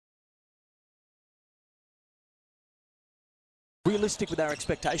realistic with our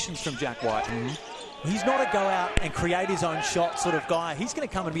expectations from Jack White. He's not a go out and create his own shot sort of guy. He's going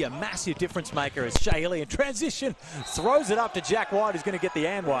to come and be a massive difference maker as Shea Hilly in transition throws it up to Jack White, who's going to get the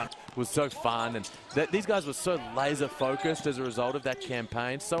and one. It was so fun, and these guys were so laser focused as a result of that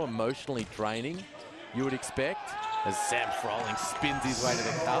campaign, so emotionally draining, you would expect, as Sam Froling spins his way to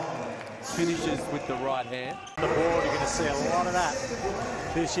the cup, finishes with the right hand. The board, you're going to see a lot of that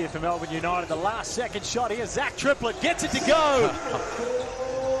this year for Melbourne United. The last second shot here, Zach Triplett gets it to go.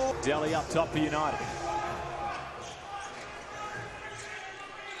 Delhi up top for United.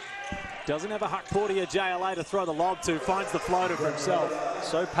 Doesn't have a Huck Portia JLA to throw the lob to, finds the floater for himself.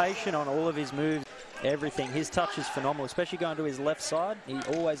 So patient on all of his moves, everything. His touch is phenomenal, especially going to his left side. He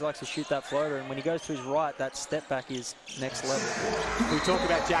always likes to shoot that floater, and when he goes to his right, that step back is next level. We talk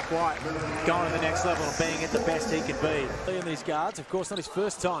about Jack White going to the next level and being at the best he can be. In these guards, of course, not his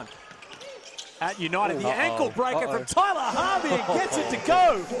first time at United. The ankle breaker from Tyler Harvey gets it to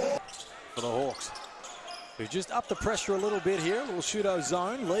go for the Hawks. We've just upped the pressure a little bit here. A little shooto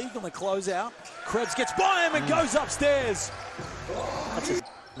zone. League on the closeout. Krebs gets by him and goes upstairs.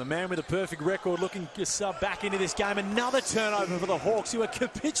 The man with a perfect record looking back into this game. Another turnover for the Hawks, who are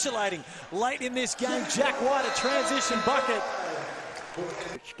capitulating late in this game. Jack White, a transition bucket.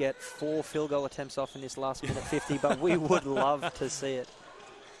 Get 4 field goal attempts off in this last minute 50, but we would love to see it.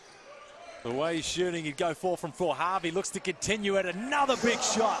 The way he's shooting, he'd go 4 from 4. Harvey looks to continue at another big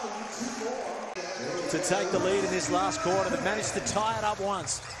shot to take the lead in this last quarter. They've managed to tie it up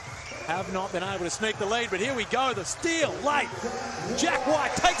once. Have not been able to sneak the lead, but here we go. The steal late. Jack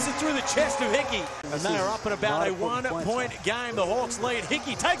White takes it through the chest of Hickey. And they are up and about a 1-point game. The Hawks lead.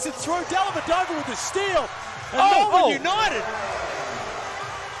 Hickey takes it through. Dellavedova with the steal. And Melbourne United.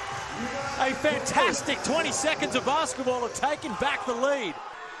 A fantastic 20 seconds of basketball have taken back the lead.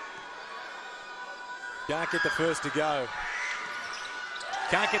 Can't get the first to go.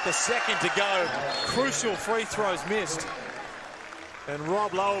 Can't get the second to go. Crucial free throws missed. And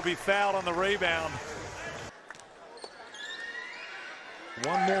Rob Lowe will be fouled on the rebound.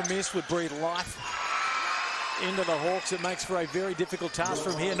 One more miss would breathe life into the Hawks. It makes for a very difficult task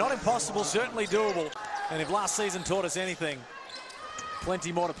from here. Not impossible, certainly doable. And if last season taught us anything,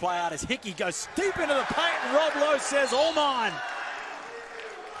 plenty more to play out as Hickey goes deep into the paint and Rob Lowe says, all mine.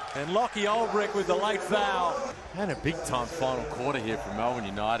 And Lockie Olbrick with the late foul. And a big-time final quarter here for Melbourne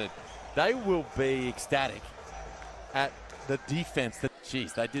United. They will be ecstatic at the defense.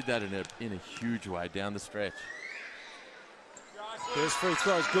 Jeez, they did that in a huge way down the stretch. First free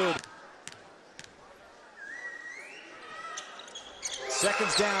throw is good.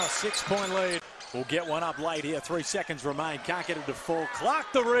 Seconds down, 6-point lead. We'll get one up late here. 3 seconds remain. Can't get it to fall.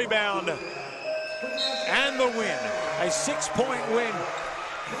 Clark the rebound. And the win. A 6-point win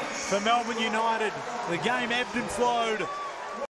for Melbourne United. The game ebbed and flowed.